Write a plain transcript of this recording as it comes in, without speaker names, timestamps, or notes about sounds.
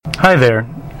Hi there,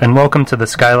 and welcome to the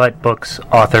Skylight Books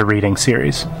author reading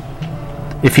series.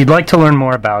 If you'd like to learn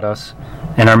more about us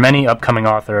and our many upcoming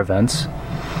author events,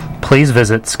 please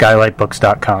visit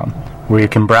skylightbooks.com, where you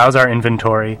can browse our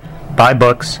inventory, buy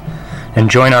books, and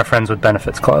join our Friends with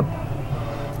Benefits Club.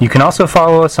 You can also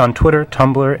follow us on Twitter,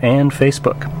 Tumblr, and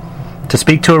Facebook. To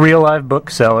speak to a real live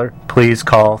bookseller, please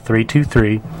call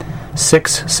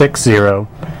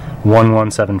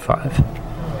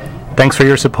 323-660-1175. Thanks for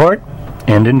your support,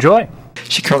 and enjoy.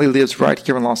 She currently lives right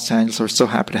here in Los Angeles. We're so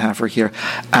happy to have her here.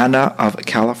 Ana of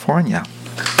California.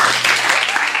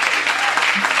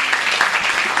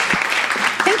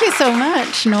 Thank you so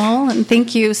much, Noel, and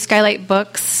thank you, Skylight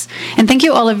Books, and thank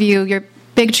you all of you, you're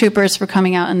big troopers, for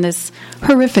coming out in this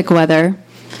horrific weather.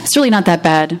 It's really not that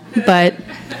bad, but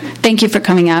thank you for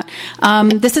coming out.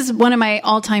 This is one of my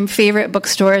all-time favorite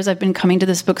bookstores. I've been coming to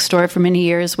this bookstore for many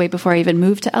years, way before I even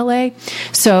moved to L.A.,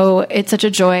 so it's such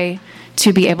a joy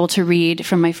to be able to read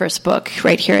from my first book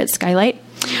right here at Skylight.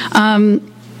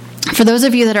 For those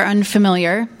of you that are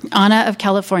unfamiliar, Ana of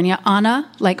California, Ana,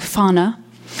 like fauna,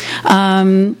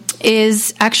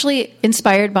 is actually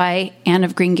inspired by Anne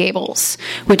of Green Gables,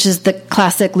 which is the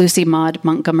classic Lucy Maud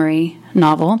Montgomery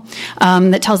novel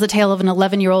that tells the tale of an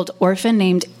 11-year-old orphan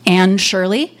named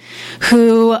Shirley,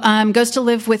 who goes to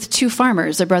live with two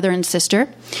farmers, a brother and sister,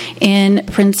 in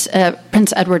Prince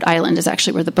Edward Island is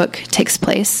actually where the book takes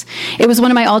place. It was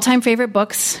one of my all-time favorite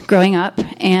books growing up,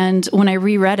 and when I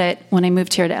reread it when I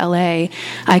moved here to L.A.,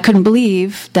 I couldn't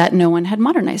believe that no one had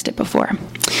modernized it before.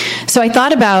 So I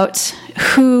thought about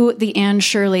who the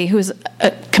Shirley, who is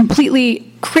a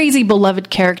completely crazy beloved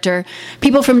character.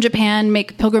 People from Japan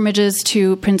make pilgrimages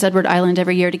to Prince Edward Island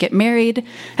every year to get married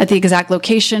at the exact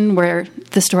location where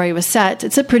the story was set.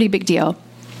 It's a pretty big deal.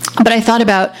 But I thought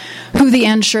about who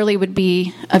the Shirley would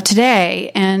be of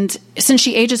today, and since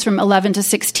she ages from 11 to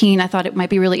 16, I thought it might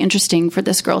be really interesting for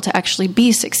this girl to actually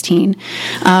be 16,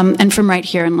 and from right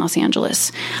here in Los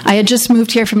Angeles. I had just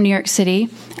moved here from New York City,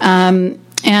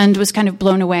 and was kind of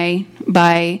blown away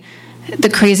by the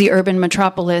crazy urban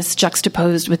metropolis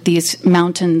juxtaposed with these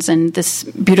mountains and this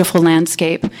beautiful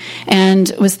landscape,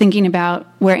 and was thinking about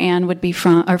where Anne would be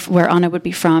from, or where Ana would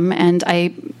be from, and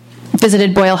I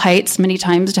visited Boyle Heights many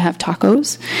times to have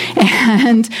tacos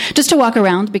and just to walk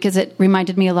around because it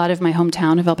reminded me a lot of my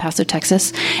hometown of El Paso,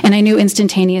 Texas, and I knew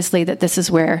instantaneously that this is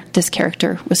where this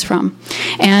character was from,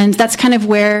 and that's kind of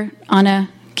where Ana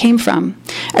came from.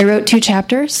 I wrote 2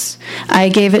 chapters. I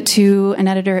gave it to an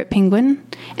editor at Penguin,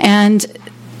 and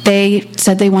they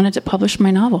said they wanted to publish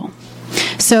my novel.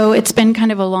 So it's been kind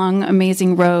of a long,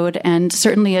 amazing road, and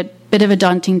certainly a bit of a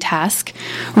daunting task,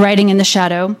 writing in the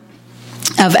shadow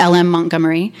of L.M.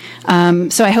 Montgomery.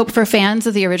 So I hope for fans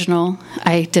of the original,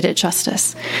 I did it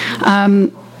justice.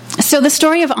 So the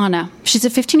story of Ana. She's a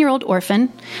 15-year-old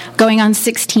orphan, going on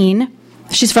 16.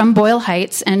 She's from Boyle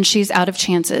Heights, and she's out of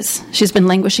chances. She's been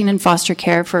languishing in foster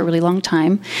care for a really long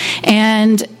time,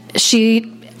 and she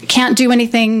can't do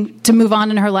anything to move on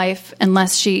in her life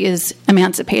unless she is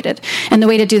emancipated. And the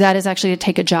way to do that is actually to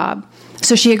take a job.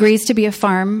 So she agrees to be a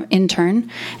farm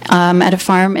intern at a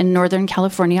farm in Northern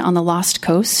California on the Lost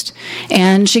Coast,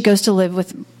 and she goes to live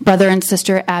with brother and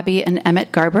sister Abbie and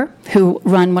Emmett Garber, who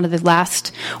run one of the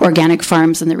last organic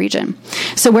farms in the region.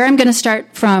 So where I'm going to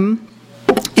start from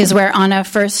is where Ana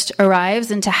first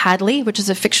arrives into Hadley, which is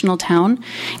a fictional town,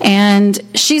 and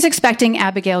she's expecting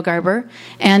Abigail Garber,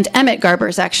 and Emmett Garber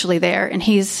is actually there, and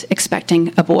he's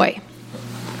expecting a boy.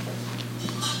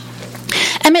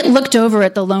 Emmett looked over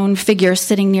at the lone figure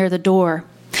sitting near the door.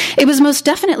 It was most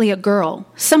definitely a girl,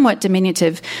 somewhat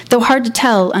diminutive, though hard to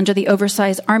tell under the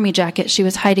oversized army jacket she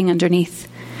was hiding underneath.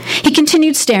 He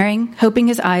continued staring, hoping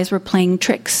his eyes were playing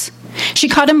tricks. She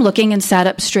caught him looking and sat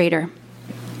up straighter.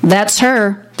 "That's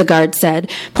her," the guard said,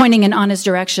 pointing in Ana's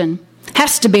direction.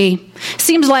 "Has to be.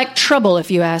 Seems like trouble, if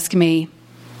you ask me."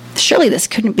 Surely this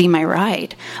couldn't be my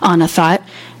ride, Ana thought.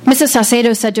 Mrs.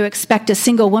 Saucedo said to expect a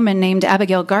single woman named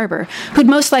Abigail Garber, who'd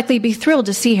most likely be thrilled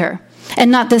to see her, and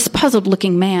not this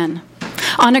puzzled-looking man.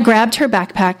 Ana grabbed her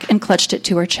backpack and clutched it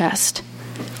to her chest.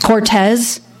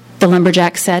 "Cortez," the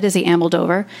lumberjack said as he ambled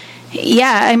over.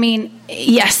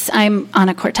 Yes, I'm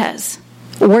Ana Cortez."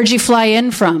 "Where'd you fly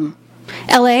in from?"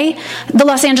 "L.A., the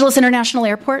Los Angeles International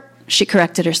Airport," she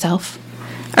corrected herself.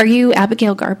 "Are you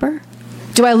Abigail Garber?"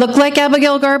 "Do I look like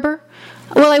Abigail Garber?"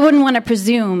 "Well, I wouldn't want to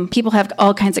presume. People have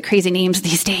all kinds of crazy names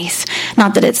these days.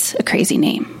 Not that it's a crazy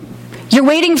name." "You're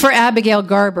waiting for Abigail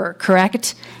Garber,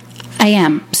 correct?" "I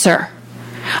am, sir."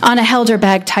 Ana held her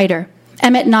bag tighter.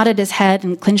 Emmett nodded his head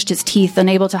and clenched his teeth,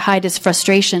 unable to hide his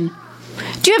frustration.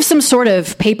 Do you have some sort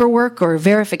of paperwork or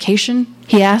verification?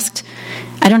 He asked.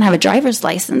 I don't have a driver's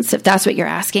license, if that's what you're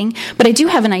asking, but I do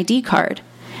have an ID card.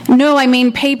 No, I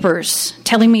mean papers,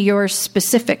 telling me your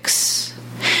specifics.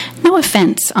 No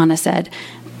offense, Ana said,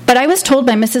 but I was told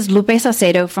by Mrs. Lupe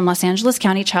Saucedo from Los Angeles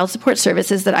County Child Support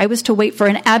Services that I was to wait for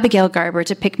an Abigail Garber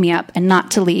to pick me up and not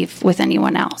to leave with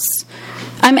anyone else.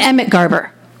 I'm Emmett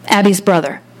Garber, Abbie's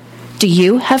brother. Do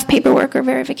you have paperwork or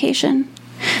verification?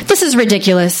 This is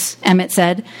ridiculous, Emmett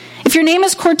said. If your name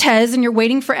is Cortez and you're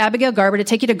waiting for Abigail Garber to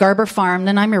take you to Garber Farm,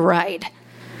 then I'm your ride.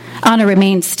 Ana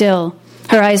remained still,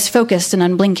 her eyes focused and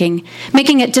unblinking,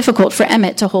 making it difficult for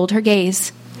Emmett to hold her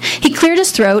gaze. He cleared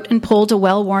his throat and pulled a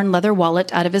well-worn leather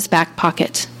wallet out of his back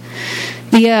pocket.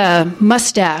 The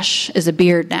mustache is a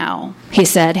beard now, he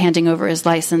said, handing over his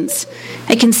license.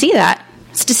 I can see that.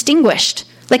 It's distinguished,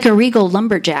 like a regal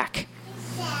lumberjack.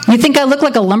 You think I look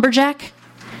like a lumberjack?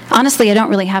 Honestly, I don't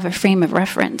really have a frame of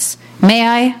reference. May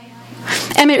I?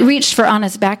 Emmett reached for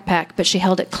Anna's backpack, but she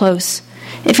held it close.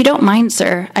 If you don't mind,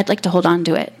 sir, I'd like to hold on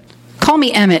to it. Call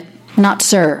me Emmett, not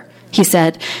sir, he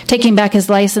said, taking back his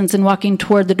license and walking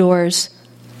toward the doors.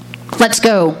 Let's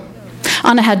go.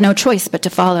 Ana had no choice but to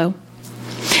follow.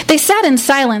 They sat in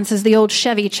silence as the old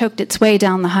Chevy choked its way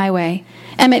down the highway.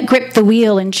 Emmett gripped the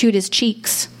wheel and chewed his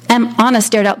cheeks. Ana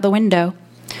stared out the window.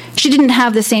 She didn't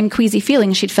have the same queasy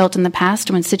feeling she'd felt in the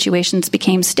past when situations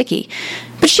became sticky,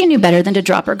 but she knew better than to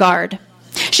drop her guard.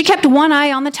 She kept one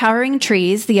eye on the towering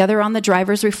trees, the other on the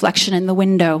driver's reflection in the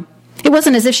window. It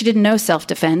wasn't as if she didn't know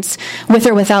self-defense, with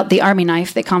or without the army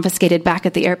knife they confiscated back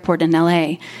at the airport in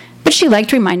L.A., but she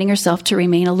liked reminding herself to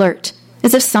remain alert,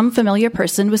 as if some familiar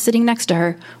person was sitting next to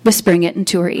her, whispering it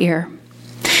into her ear.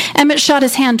 Emmett shot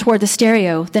his hand toward the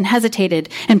stereo, then hesitated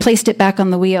and placed it back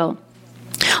on the wheel.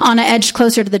 Ana edged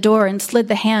closer to the door and slid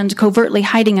the hand covertly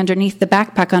hiding underneath the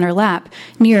backpack on her lap,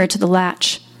 nearer to the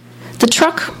latch. The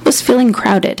truck was feeling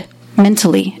crowded,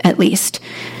 mentally at least.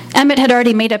 Emmett had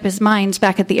already made up his mind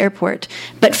back at the airport,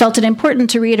 but felt it important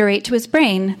to reiterate to his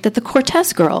brain that the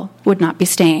Cortez girl would not be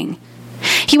staying.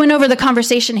 He went over the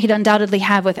conversation he'd undoubtedly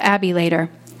have with Abbie later.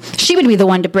 She would be the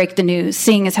one to break the news,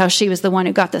 seeing as how she was the one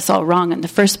who got this all wrong in the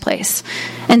first place.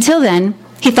 Until then,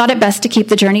 he thought it best to keep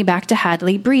the journey back to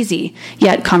Hadley breezy,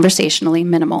 yet conversationally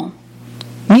minimal.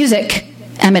 Music,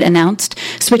 Emmett announced,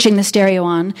 switching the stereo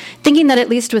on, thinking that at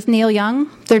least with Neil Young,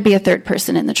 there'd be a third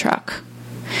person in the truck.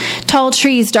 Tall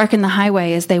trees darkened the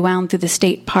highway as they wound through the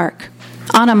state park.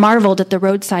 Ana marveled at the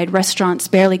roadside restaurants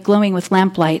barely glowing with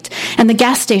lamplight and the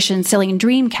gas station selling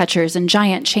dream catchers and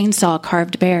giant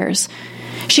chainsaw-carved bears.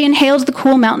 She inhaled the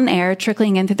cool mountain air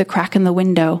trickling in through the crack in the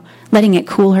window, letting it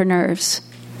cool her nerves.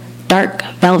 Dark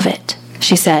velvet,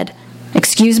 she said.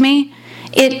 Excuse me?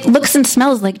 It looks and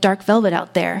smells like dark velvet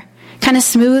out there. Kind of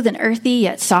smooth and earthy,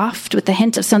 yet soft, with the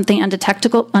hint of something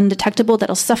undetectable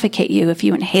that'll suffocate you if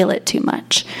you inhale it too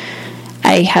much.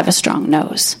 I have a strong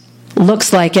nose.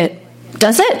 Looks like it.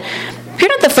 Does it? You're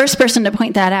not the first person to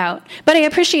point that out, but I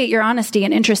appreciate your honesty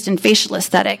and interest in facial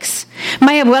aesthetics.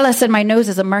 My abuela said my nose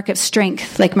is a mark of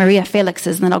strength, like Maria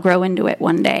Felix's, and then I'll grow into it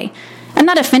one day. I'm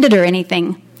not offended or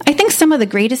anything. I think some of the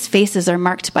greatest faces are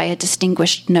marked by a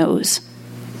distinguished nose.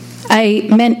 I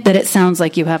meant that it sounds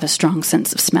like you have a strong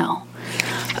sense of smell.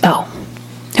 Oh.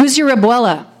 Who's your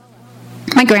abuela?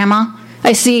 My grandma.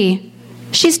 I see.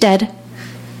 She's dead.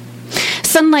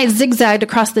 Sunlight zigzagged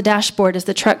across the dashboard as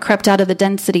the truck crept out of the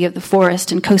density of the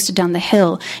forest and coasted down the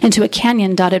hill into a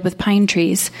canyon dotted with pine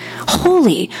trees.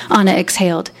 Holy, Ana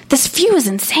exhaled. This view is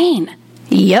insane.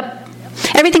 Yep.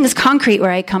 Everything is concrete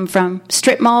where I come from.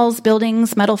 Strip malls,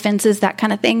 buildings, metal fences, that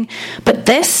kind of thing. But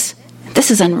this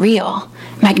is unreal.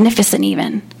 Magnificent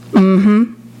even.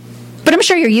 Mm-hmm. But I'm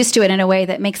sure you're used to it in a way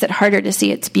that makes it harder to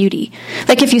see its beauty.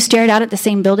 Like if you stared out at the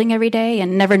same building every day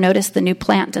and never noticed the new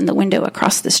plant in the window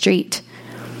across the street.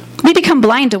 We become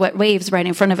blind to what waves right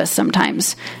in front of us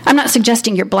sometimes. I'm not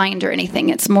suggesting you're blind or anything.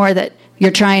 It's more that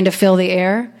you're trying to fill the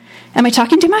air. Am I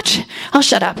talking too much? I'll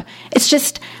shut up. It's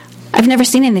just, I've never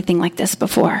seen anything like this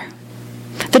before.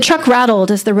 The truck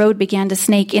rattled as the road began to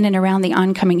snake in and around the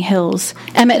oncoming hills.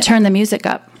 Emmett turned the music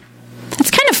up. It's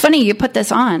kind of funny you put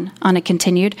this on, Ana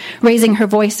continued, raising her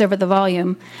voice over the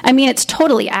volume. I mean, it's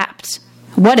totally apt.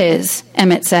 What is?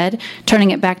 Emmett said, turning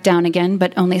it back down again,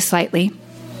 but only slightly.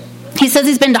 He says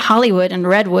he's been to Hollywood and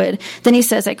Redwood. Then he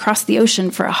says I crossed the ocean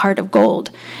for a heart of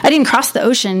gold. I didn't cross the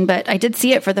ocean, but I did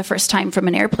see it for the first time from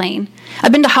an airplane.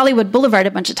 I've been to Hollywood Boulevard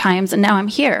a bunch of times, and now I'm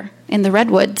here, in the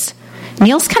Redwoods.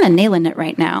 Neil's kind of nailing it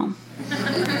right now.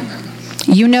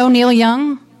 You know Neil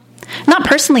Young? Not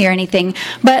personally or anything,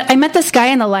 but I met this guy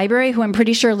in the library who I'm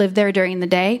pretty sure lived there during the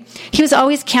day. He was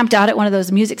always camped out at one of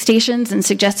those music stations and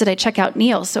suggested I check out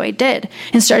Neil, so I did,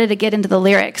 and started to get into the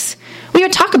lyrics. We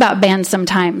would talk about bands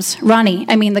sometimes. Ronnie,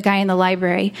 the guy in the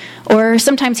library. Or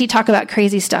sometimes he'd talk about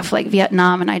crazy stuff like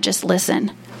Vietnam, and I'd just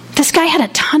listen. This guy had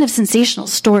a ton of sensational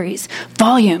stories,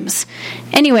 volumes.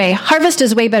 Anyway, Harvest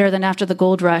is way better than After the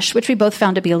Gold Rush, which we both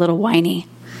found to be a little whiny.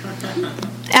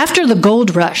 After the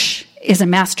Gold Rush is a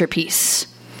masterpiece.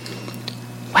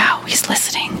 Wow, he's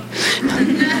listening.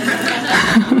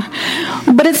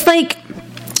 But it's like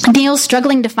Neil's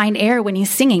struggling to find air when he's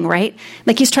singing, right?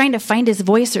 Like he's trying to find his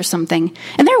voice or something.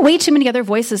 And there are way too many other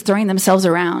voices throwing themselves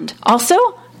around. Also,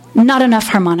 not enough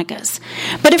harmonicas.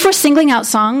 But if we're singling out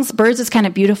songs, Birds is kind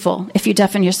of beautiful if you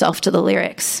deafen yourself to the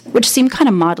lyrics, which seem kind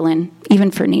of maudlin,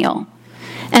 even for Neil.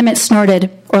 Emmett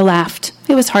snorted or laughed.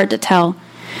 It was hard to tell.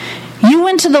 You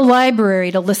went to the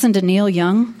library to listen to Neil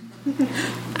Young?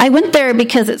 I went there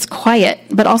because it's quiet,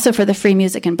 but also for the free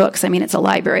music and books. It's a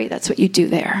library. That's what you do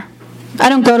there. I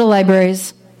don't go to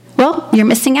libraries. Well, you're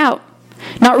missing out.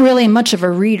 Not really much of a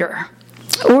reader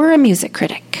or a music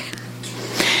critic.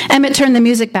 Emmett turned the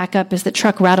music back up as the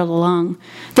truck rattled along.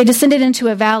 They descended into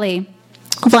a valley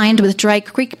lined with dry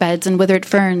creek beds and withered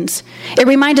ferns. It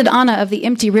reminded Anna of the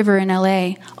empty river in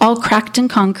L.A., all cracked in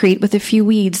concrete with a few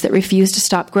weeds that refused to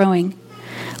stop growing.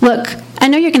 Look, I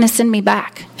know you're going to send me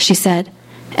back, she said.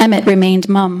 Emmett remained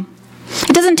mum.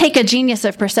 It doesn't take a genius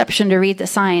of perception to read the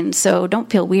signs, so don't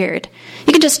feel weird.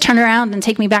 You can just turn around and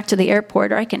take me back to the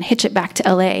airport, or I can hitch it back to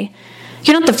L.A.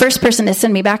 You're not the first person to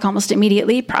send me back almost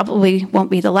immediately, probably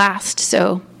won't be the last,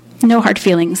 so no hard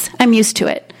feelings. I'm used to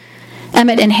it.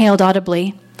 Emmett inhaled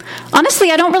audibly.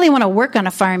 Honestly, I don't really want to work on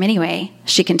a farm anyway,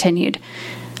 she continued.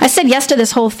 I said yes to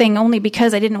this whole thing only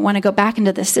because I didn't want to go back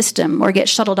into the system or get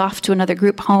shuttled off to another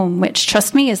group home, which,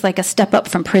 trust me, is like a step up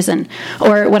from prison,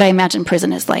 or what I imagine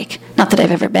prison is like. Not that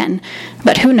I've ever been,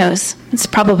 but who knows? It's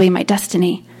probably my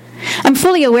destiny. I'm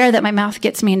fully aware that my mouth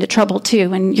gets me into trouble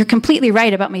too, and you're completely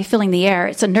right about me filling the air.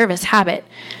 It's a nervous habit.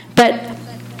 But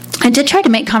I did try to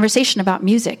make conversation about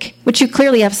music, which you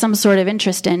clearly have some sort of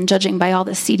interest in, judging by all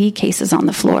the CD cases on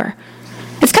the floor.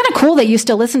 It's kind of cool that you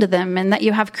still listen to them and that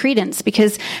you have credence,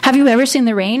 because have you ever seen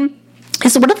The Rain?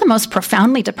 It's one of the most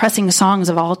profoundly depressing songs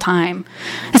of all time,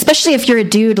 especially if you're a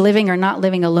dude living or not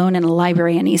living alone in a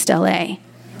library in East L.A.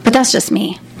 But that's just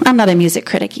me. I'm not a music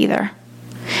critic either.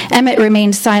 Emmett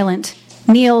remained silent.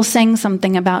 Neil sang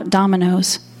something about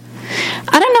dominoes.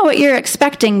 I don't know what you're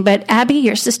expecting, but Abbie,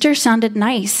 your sister, sounded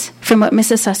nice from what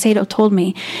Mrs. Saucedo told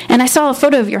me, and I saw a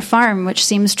photo of your farm, which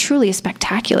seems truly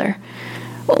spectacular.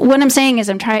 What I'm saying is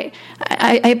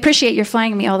I appreciate your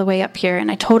flying me all the way up here, and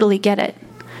I totally get it.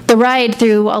 The ride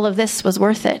through all of this was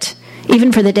worth it,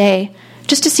 even for the day,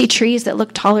 just to see trees that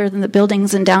look taller than the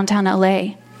buildings in downtown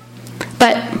L.A.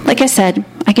 But, like I said,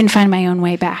 I can find my own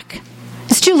way back.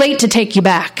 It's too late to take you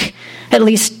back. At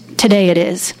least today it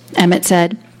is, Emmett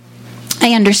said.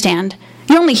 I understand.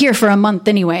 You're only here for a month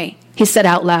anyway, he said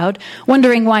out loud,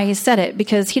 wondering why he said it,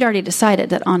 because he'd already decided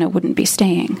that Anna wouldn't be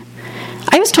staying.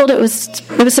 I was told it was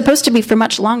supposed to be for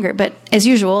much longer, but as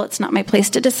usual, it's not my place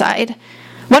to decide.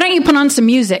 Why don't you put on some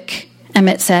music,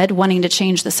 Emmett said, wanting to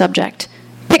change the subject.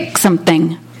 Pick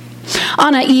something.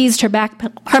 Anna eased her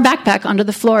backpack onto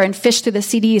the floor and fished through the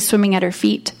CDs swimming at her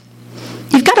feet.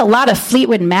 You've got a lot of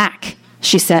Fleetwood Mac,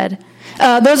 she said.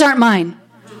 Those aren't mine.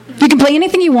 You can play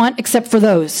anything you want except for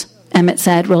those, Emmett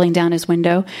said, rolling down his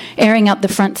window, airing out the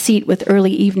front seat with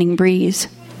early evening breeze.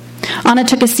 Anna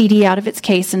took a CD out of its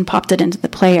case and popped it into the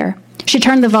player. She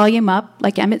turned the volume up,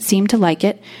 like Emmett seemed to like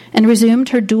it, and resumed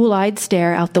her dual-eyed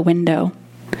stare out the window.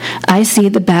 I see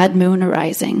the bad moon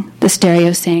arising, the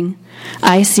stereo sang.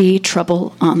 I see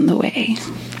trouble on the way.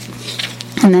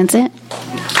 And that's it.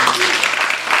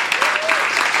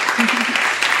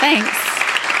 Thanks.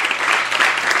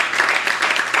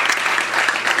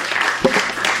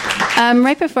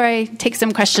 Right before I take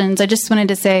some questions, I just wanted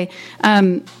to say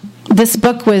this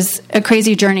book was a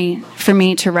crazy journey for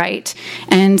me to write.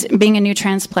 And being a new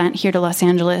transplant here to Los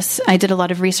Angeles, I did a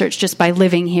lot of research just by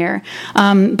living here.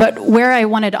 But where I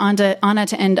wanted Anna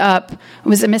to end up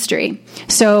was a mystery.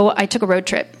 So I took a road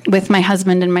trip with my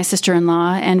husband and my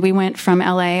sister-in-law, and we went from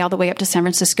L.A. all the way up to San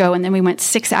Francisco, and then we went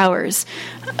 6 hours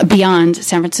beyond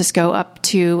San Francisco up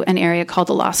to an area called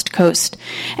the Lost Coast.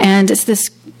 And it's this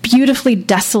beautifully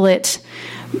desolate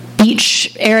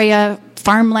beach area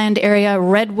farmland area,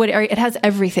 redwood area. It has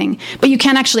everything. But you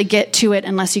can't actually get to it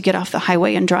unless you get off the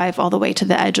highway and drive all the way to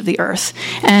the edge of the earth.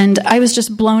 And I was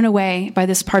just blown away by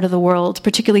this part of the world,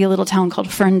 particularly a little town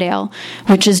called Ferndale,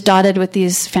 which is dotted with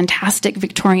these fantastic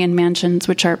Victorian mansions,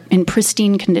 which are in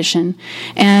pristine condition.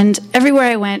 And everywhere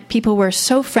I went, people were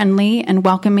so friendly and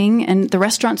welcoming, and the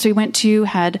restaurants we went to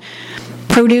had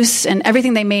produce, and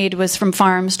everything they made was from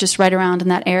farms just right around in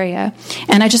that area.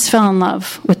 And I just fell in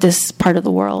love with this part of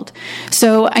the world.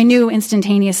 So I knew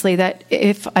instantaneously that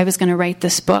if I was going to write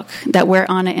this book, that where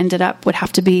Ana ended up would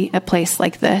have to be a place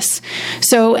like this.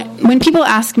 So when people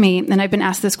ask me, and I've been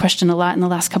asked this question a lot in the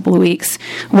last couple of weeks,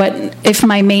 what if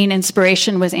my main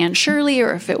inspiration was Anne Shirley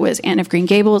or if it was Anne of Green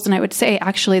Gables, and I would say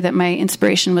actually that my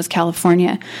inspiration was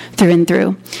California through and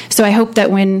through. So I hope that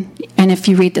if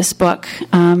you read this book,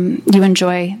 you enjoy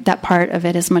that part of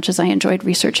it as much as I enjoyed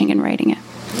researching and writing it.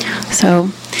 So,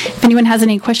 if anyone has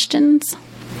any questions?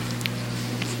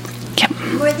 Yeah.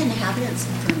 Who are the inhabitants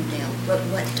of Ferndale?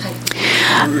 What type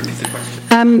of... Repeat the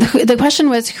question. The question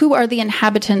was, who are the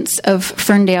inhabitants of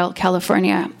Ferndale,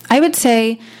 California? I would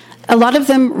say a lot of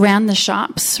them ran the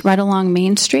shops right along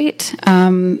Main Street.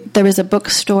 There was a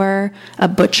bookstore, a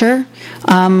butcher,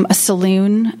 a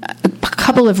saloon, a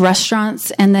couple of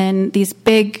restaurants, and then these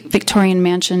big Victorian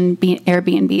mansion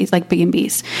Airbnbs, like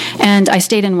B&Bs. And I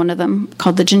stayed in one of them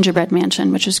called the Gingerbread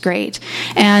Mansion, which was great.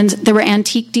 And there were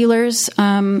antique dealers.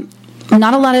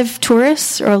 Not a lot of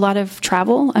tourists or a lot of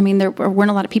travel. I mean, there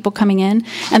weren't a lot of people coming in.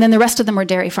 And then the rest of them were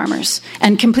dairy farmers.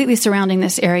 And completely surrounding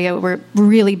this area were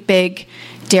really big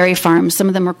dairy farms. Some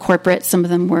of them were corporate. Some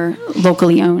of them were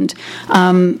locally owned.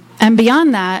 And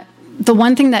beyond that, the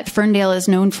one thing that Ferndale is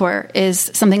known for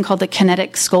is something called the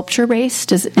kinetic sculpture race.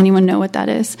 Does anyone know what that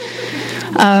is?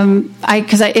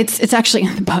 It's actually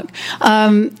in the book.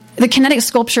 The kinetic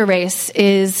sculpture race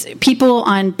is people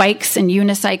on bikes and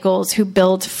unicycles who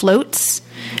build floats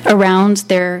around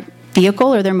their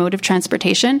vehicle or their mode of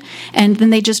transportation, and then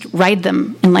they just ride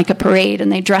them in like a parade,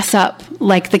 and they dress up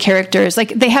like the characters. Like,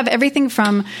 they have everything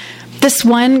from... This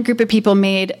one group of people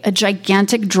made a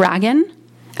gigantic dragon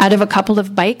out of a couple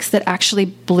of bikes that actually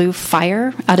blew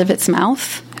fire out of its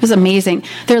mouth. It was amazing.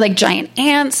 They're like giant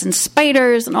ants and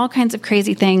spiders and all kinds of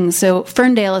crazy things. So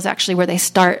Ferndale is actually where they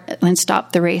start and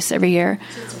stop the race every year.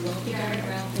 So it's a wealthy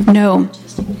demographic? No.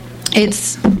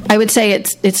 I would say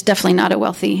it's definitely not a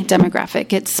wealthy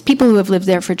demographic. It's people who have lived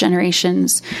there for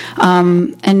generations,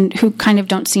 and who kind of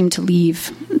don't seem to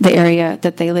leave the area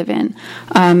that they live in.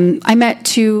 I met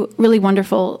two really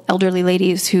wonderful elderly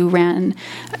ladies who ran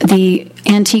the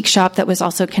antique shop that was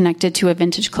also connected to a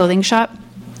vintage clothing shop.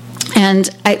 And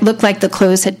it looked like the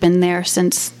clothes had been there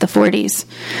since the 40s,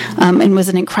 and was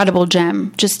an incredible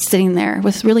gem, just sitting there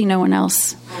with really no one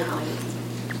else.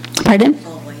 Pardon?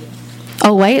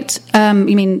 All white?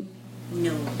 You mean?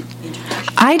 No.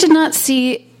 I did not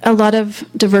see a lot of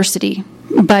diversity,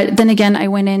 but then again, I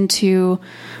went into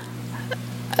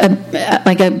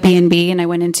a B&B, and I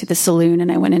went into the saloon,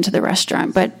 and I went into the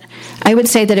restaurant. But I would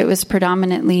say that it was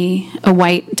predominantly a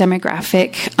white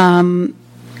demographic.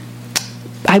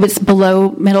 I was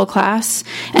below middle class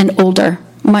and older.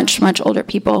 Much, much older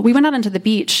people. We went out onto the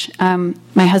beach,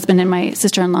 my husband and my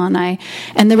sister-in-law and I,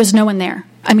 and there was no one there.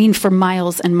 I mean, for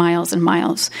miles and miles and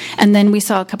miles. And then we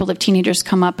saw a couple of teenagers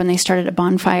come up, and they started a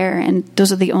bonfire, and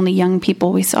those are the only young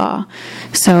people we saw.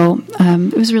 So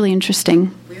it was really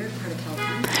interesting. Weird part of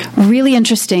California. Really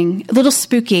interesting. A little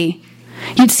spooky.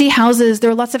 You'd see houses. There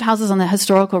were lots of houses on the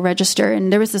historical register,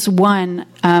 and there was this one.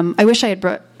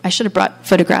 I should have brought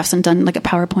photographs and done like a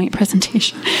PowerPoint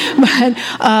presentation.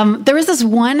 But there was this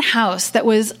one house that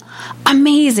was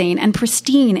amazing and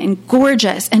pristine and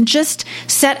gorgeous, and just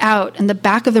set out in the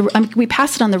back of the... we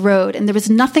passed it on the road, and there was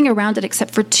nothing around it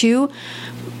except for two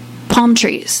palm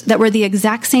trees that were the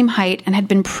exact same height and had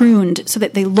been pruned so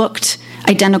that they looked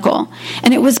identical.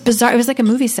 And it was bizarre. It was like a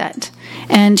movie set.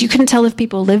 And you couldn't tell if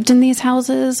people lived in these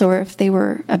houses or if they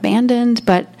were abandoned.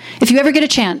 But if you ever get a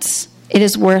chance, it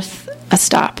is worth a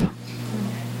stop.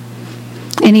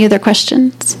 Any other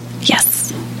questions?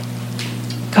 Yes.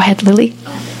 Go ahead, Lily.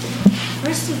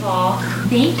 First of all,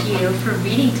 thank you for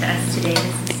reading to us today.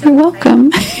 This is so You're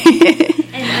welcome.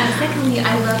 And secondly,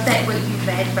 I love that what you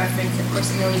read referenced, of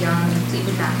course, Neil Young and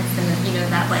Fleetwood Mac,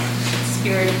 and that like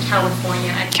spirit of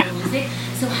California and music.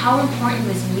 So how important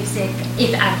was music,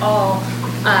 if at all,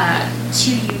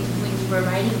 to you when you were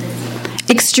writing this book?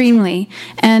 Extremely.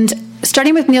 And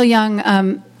starting with Neil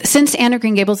Young, since Anne of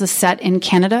Green Gables is set in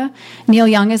Canada, Neil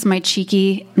Young is my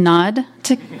cheeky nod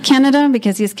to Canada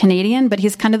because he's Canadian, but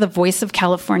he's kind of the voice of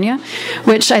California,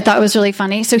 which I thought was really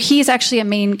funny. So he's actually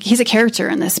he's a character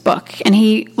in this book, and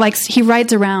he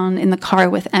rides around in the car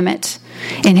with Emmett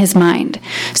in his mind.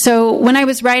 So when I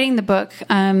was writing the book,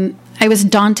 I was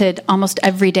daunted almost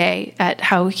every day at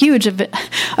how huge of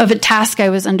a task I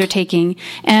was undertaking.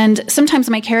 And sometimes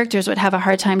my characters would have a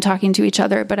hard time talking to each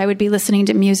other, but I would be listening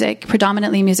to music,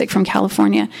 predominantly music from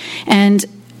California. And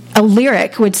a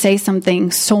lyric would say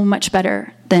something so much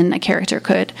better than a character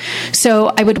could. So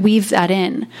I would weave that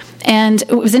in. And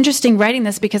it was interesting writing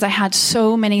this because I had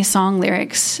so many song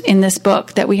lyrics in this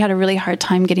book that we had a really hard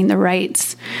time getting the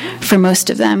rights for most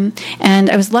of them. And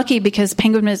I was lucky because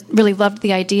Penguin really loved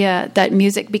the idea that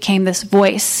music became this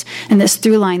voice and this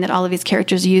through line that all of these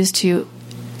characters used to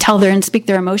tell and speak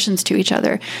their emotions to each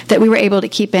other, that we were able to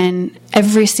keep in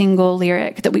every single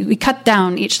lyric, that we cut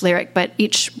down each lyric, but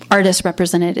each artist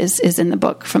represented is in the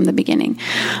book from the beginning.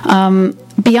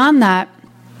 Beyond that,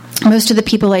 most of the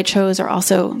people I chose are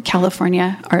also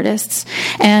California artists.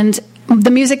 And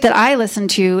the music that I listen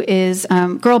to is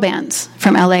girl bands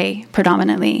from L.A.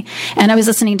 predominantly. And I was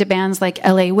listening to bands like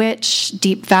L.A. Witch,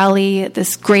 Deep Valley,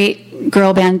 this great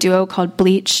girl band duo called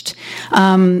Bleached.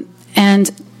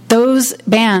 And those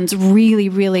bands really,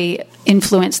 really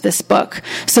influenced this book.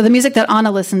 So the music that Ana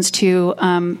listens to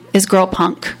is girl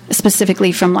punk,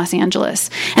 specifically from Los Angeles.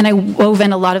 And I wove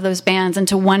in a lot of those bands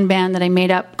into one band that I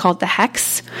made up called The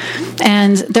Hex.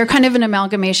 And they're kind of an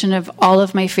amalgamation of all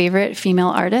of my favorite female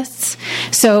artists.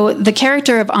 So the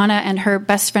character of Ana and her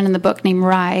best friend in the book named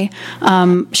Rye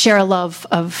share a love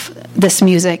of this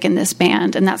music and this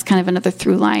band. And that's kind of another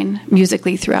through line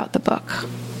musically throughout the book.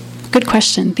 Good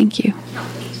question. Thank you.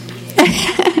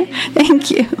 Thank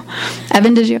you.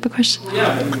 Evan, did you have a question?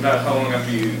 Yeah, about how long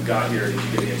after you got here did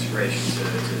you get the inspiration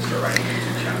to start writing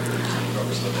these chapters? What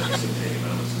were some of the precipitating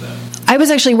moments of that? I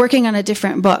was actually working on a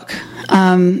different book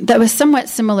that was somewhat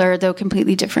similar, though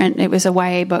completely different. It was a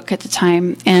YA book at the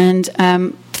time. And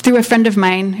through a friend of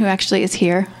mine who actually is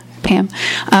here, Pam,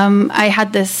 I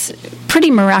had this pretty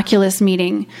miraculous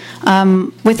meeting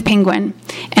with Penguin,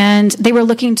 and they were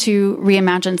looking to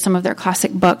reimagine some of their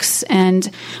classic books. And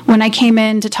when I came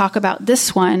in to talk about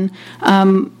this one,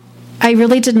 I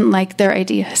really didn't like their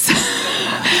ideas.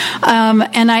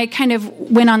 And I kind of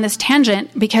went on this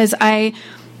tangent because I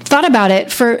thought about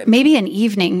it for maybe an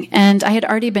evening, and I had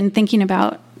already been thinking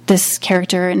about this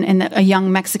character and a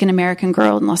young Mexican-American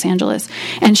girl in Los Angeles.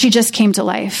 And she just came to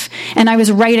life. And I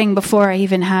was writing before I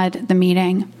even had the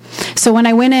meeting. So when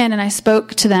I went in and I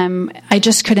spoke to them, I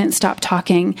just couldn't stop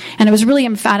talking. And I was really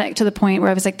emphatic to the point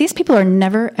where I was like, these people are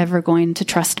never, ever going to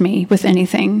trust me with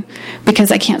anything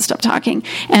because I can't stop talking.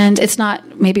 And it's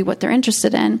not maybe what they're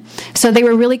interested in. So they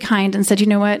were really kind and said, you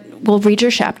know what, we'll read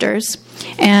your chapters.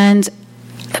 And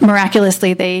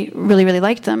miraculously, they really, really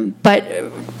liked them. But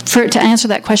to answer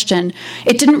that question,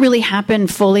 it didn't really happen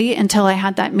fully until I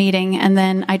had that meeting, and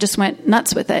then I just went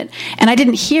nuts with it. And I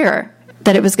didn't hear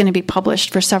that it was going to be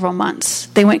published for several months.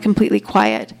 They went completely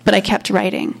quiet, but I kept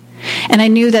writing. And I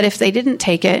knew that if they didn't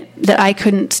take it, that I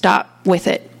couldn't stop with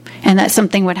it, and that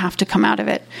something would have to come out of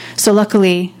it. So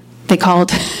luckily, they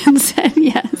called and said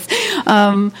yes.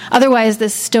 Otherwise,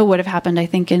 this still would have happened, I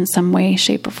think, in some way,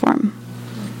 shape, or form.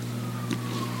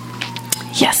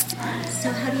 Yes. So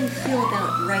how do you feel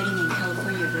about writing in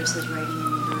California versus writing in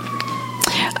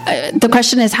New York? The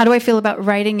question is, how do I feel about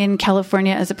writing in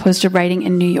California as opposed to writing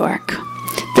in New York?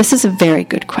 This is a very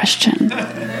good question.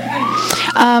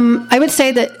 I would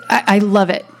say that I love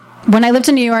it. When I lived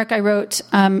in New York, I wrote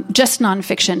just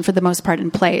nonfiction for the most part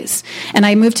in plays. And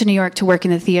I moved to New York to work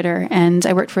in the theater, and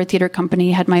I worked for a theater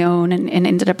company, had my own, and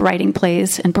ended up writing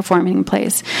plays and performing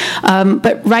plays.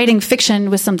 But writing fiction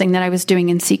was something that I was doing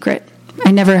in secret.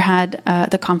 I never had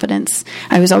the confidence.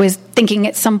 I was always thinking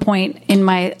at some point in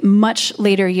my much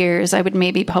later years I would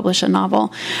maybe publish a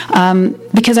novel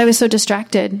because I was so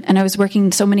distracted and I was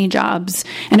working so many jobs,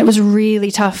 and it was really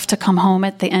tough to come home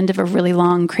at the end of a really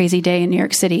long, crazy day in New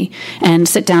York City and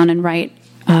sit down and write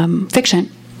fiction.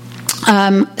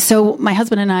 So my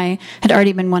husband and I had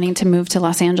already been wanting to move to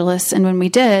Los Angeles, and when we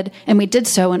did, and we did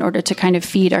so in order to kind of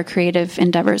feed our creative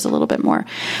endeavors a little bit more,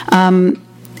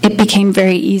 it became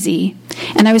very easy.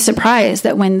 And I was surprised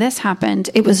that when this happened,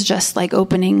 it was just like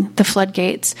opening the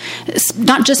floodgates.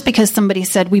 Not just because somebody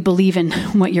said, we believe in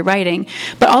what you're writing,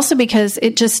 but also because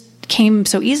it just came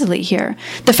so easily here.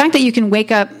 The fact that you can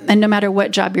wake up and no matter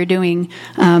what job you're doing,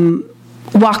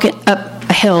 walk up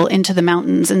a hill into the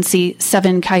mountains and see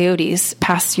 7 coyotes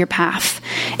pass your path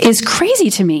is crazy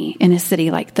to me in a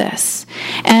city like this.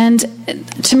 And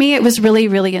to me, it was really,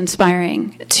 really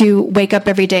inspiring to wake up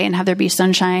every day and have there be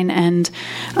sunshine and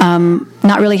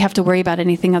not really have to worry about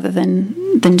anything other than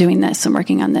doing this and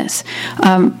working on this.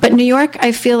 But New York,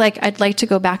 I feel like I'd like to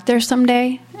go back there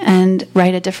someday and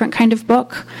write a different kind of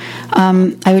book.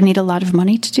 I would need a lot of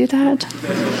money to do that.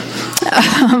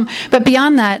 But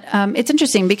beyond that, it's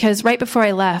interesting because right before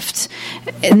I left,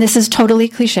 and this is totally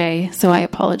cliche, so I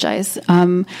apologize,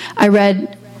 I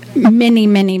read many,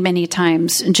 many, many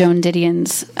times Joan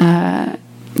Didion's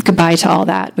Goodbye to All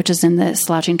That, which is in the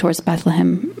Slouching Towards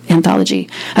Bethlehem anthology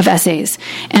of essays.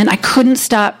 And I couldn't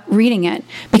stop reading it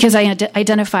because I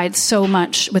identified so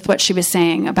much with what she was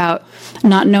saying about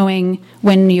not knowing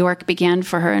when New York began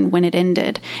for her and when it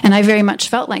ended. And I very much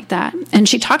felt like that. And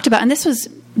she talked about, and this was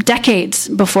decades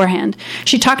beforehand,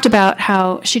 she talked about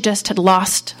how she just had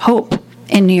lost hope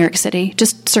in New York City,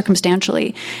 just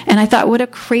circumstantially. And I thought, what a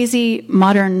crazy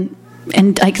modern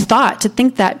and thought to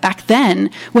think that back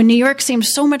then, when New York seemed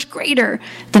so much greater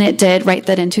than it did right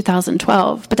then in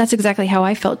 2012. But that's exactly how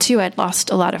I felt too. I'd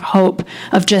lost a lot of hope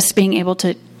of just being able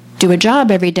to do a job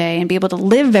every day and be able to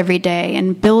live every day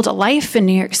and build a life in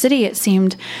New York City. It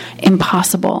seemed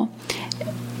impossible.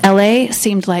 L.A.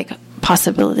 seemed like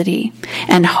possibility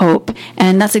and hope,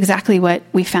 and that's exactly what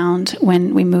we found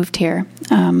when we moved here.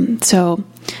 So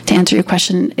to answer your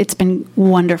question, it's been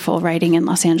wonderful writing in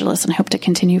Los Angeles, and I hope to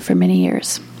continue for many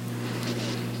years.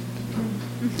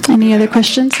 Any other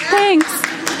questions? Thanks.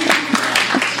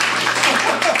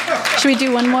 Should we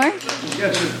do one more?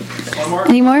 Yeah, just one more.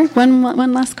 Any more?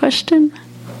 One last question?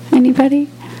 Anybody?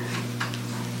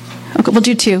 Okay, we'll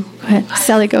do 2. Go ahead.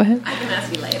 Sally, go ahead. I can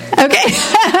ask you later. Okay.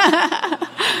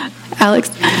 Alex?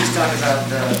 Can you just talk about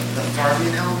the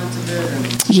farming element of it?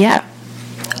 And Yeah.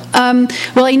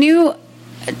 Well, I knew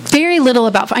very little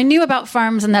about. I knew about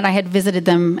farms and that I had visited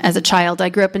them as a child. I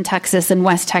grew up in Texas, in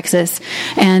West Texas,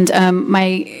 and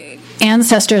my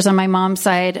ancestors on my mom's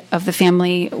side of the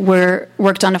family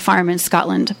worked on a farm in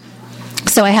Scotland.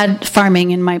 So I had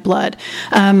farming in my blood.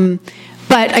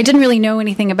 But I didn't really know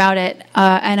anything about it,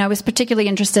 and I was particularly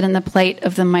interested in the plight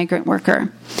of the migrant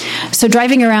worker. So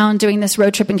driving around, doing this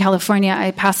road trip in California,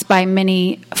 I passed by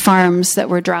many farms that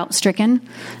were drought-stricken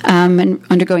and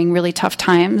undergoing really tough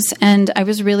times, and I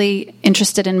was really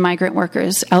interested in migrant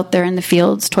workers out there in the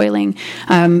fields, toiling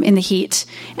in the heat.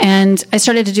 And I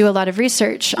started to do a lot of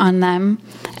research on them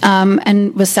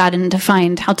and was saddened to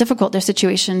find how difficult their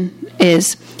situation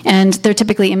is. And they're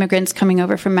typically immigrants coming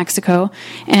over from Mexico,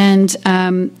 and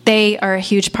they are a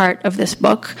huge part of this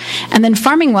book. And then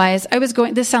farming-wise, I was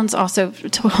going, this sounds also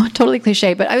totally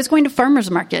cliche, but I was going to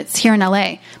farmers markets here in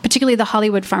L.A., particularly the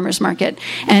Hollywood farmers market,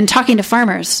 and talking to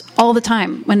farmers all the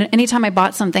time. Anytime I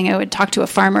bought something, I would talk to a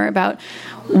farmer about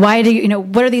what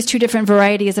are these 2 different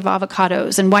varieties of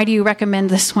avocados, and why do you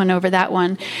recommend this one over that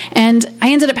one? And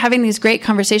I ended up having these great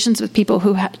conversations with people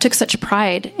who took such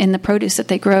pride in the produce that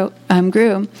they grew,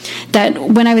 that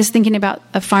when I was thinking about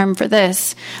a farm for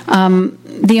this,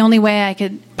 the only way I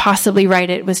could possibly write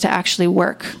it was to actually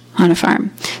work on a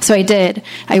farm. So I did.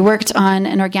 I worked on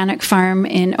an organic farm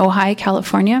in Ojai,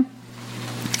 California,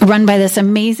 run by this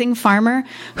amazing farmer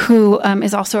who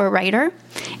is also a writer.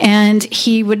 And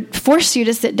he would force you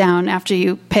to sit down after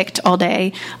you picked all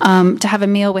day to have a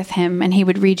meal with him, and he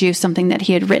would read you something that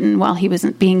he had written while he was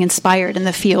being inspired in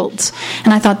the fields.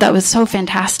 And I thought that was so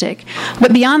fantastic.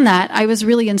 But beyond that, I was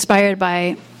really inspired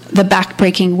by the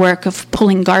backbreaking work of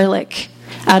pulling garlic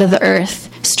out of the earth,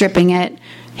 stripping it,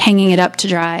 hanging it up to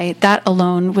dry. That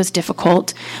alone was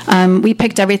difficult. We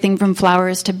picked everything from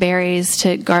flowers to berries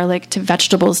to garlic to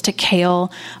vegetables to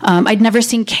kale. I'd never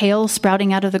seen kale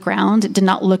sprouting out of the ground. It did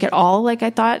not look at all like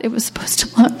I thought it was supposed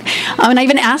to look. And I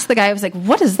even asked the guy, I was like,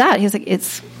 what is that? He was like,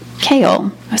 it's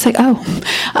kale. I was like, oh.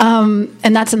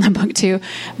 And that's in the book too.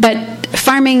 But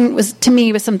farming was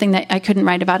something that I couldn't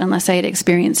write about unless I had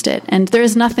experienced it. And there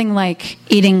is nothing like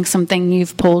eating something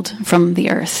you've pulled from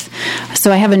the earth.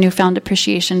 So I have a newfound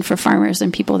appreciation for farmers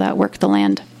and people that work the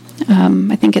land.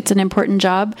 I think it's an important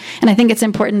job. And I think it's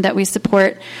important that we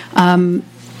support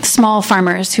small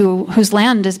farmers whose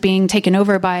land is being taken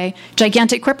over by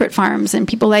gigantic corporate farms and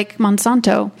people like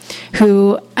Monsanto,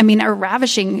 who, are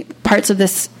ravishing parts of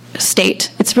this state.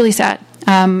 It's really sad.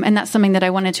 And that's something that I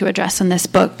wanted to address in this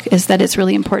book, is that it's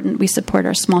really important we support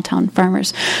our small town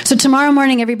farmers. So tomorrow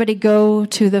morning, everybody go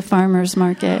to the farmers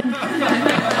market.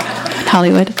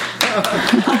 Hollywood.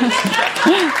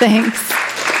 Thanks.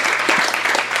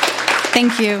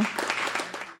 Thank you.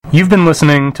 You've been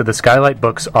listening to the Skylight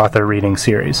Books author reading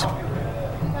series.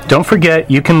 Don't forget,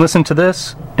 you can listen to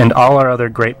this and all our other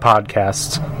great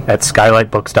podcasts at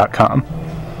skylightbooks.com.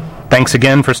 Thanks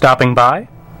again for stopping by,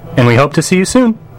 and we hope to see you soon.